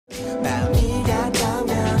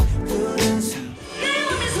같다면 푸른 숲.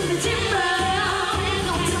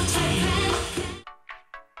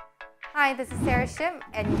 Hi, this is Sarah Shim,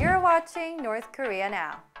 and you're watching North Korea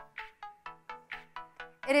Now.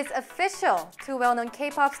 It is official. Two well-known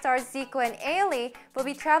K-pop stars Zico and Ailee will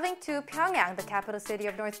be traveling to Pyongyang, the capital city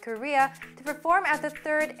of North Korea, to perform at the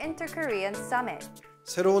 3rd Inter-Korean Summit.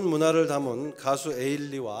 새로운 문화를 담은 가수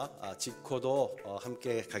에일리와 지코도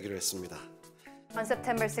함께 가기로 했습니다. On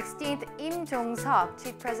September 16th, Im Jong-seok,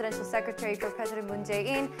 Chief Presidential Secretary for President Moon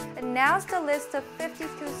Jae-in, announced a list of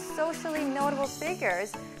 52 socially notable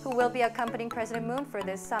figures who will be accompanying President Moon for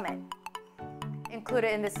this summit.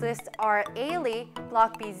 Included in this list are Ailee,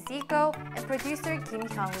 Block B's Zico, and producer Kim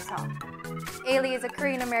Hyung-seok. Ailee is a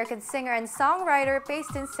Korean-American singer and songwriter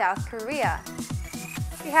based in South Korea.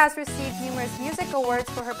 She has received numerous music awards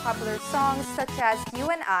for her popular songs such as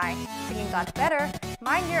You and I, Singing Got Better,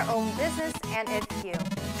 Mind Your Own Business, and If You.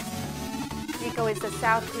 Zico is the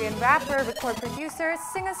South Korean rapper, record producer,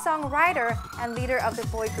 singer-songwriter, and leader of the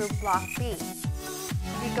boy group Block B.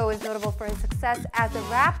 Zico is notable for his success as a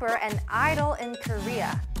rapper and idol in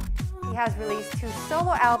Korea. He has released 2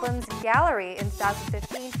 solo albums, Gallery in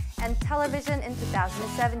 2015 and Television in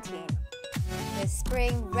 2017. This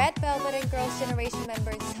spring, Red Velvet and Girls' Generation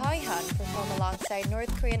member Jae-in performed alongside North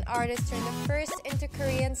Korean artists during the 1st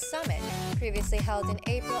Inter-Korean Summit, previously held in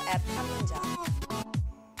April at Pyongyang.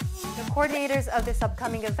 The coordinators of this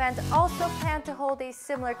upcoming event also plan to hold a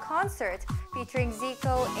similar concert featuring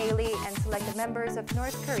Zico, Ailee, and selected members of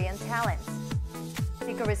North Korean talents.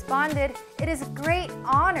 Zico responded, "It is a great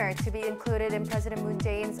honor to be included in President Moon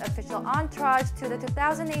Jae-in's official entourage to the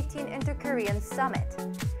 2018 Inter-Korean Summit.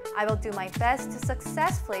 I will do my best to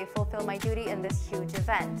successfully fulfill my duty in this huge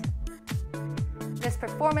event." This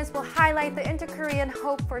performance will highlight the inter-Korean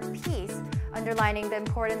hope for peace, underlining the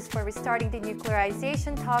importance for restarting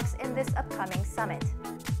denuclearization talks in this upcoming summit.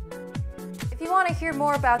 If you want to hear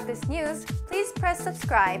more about this news, please press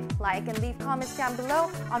subscribe, like, and leave comments down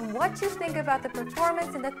below on what you think about the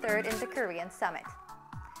performance in the 3rd Inter-Korean Summit.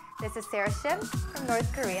 This is Sarah Shim from North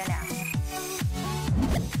Korea Now.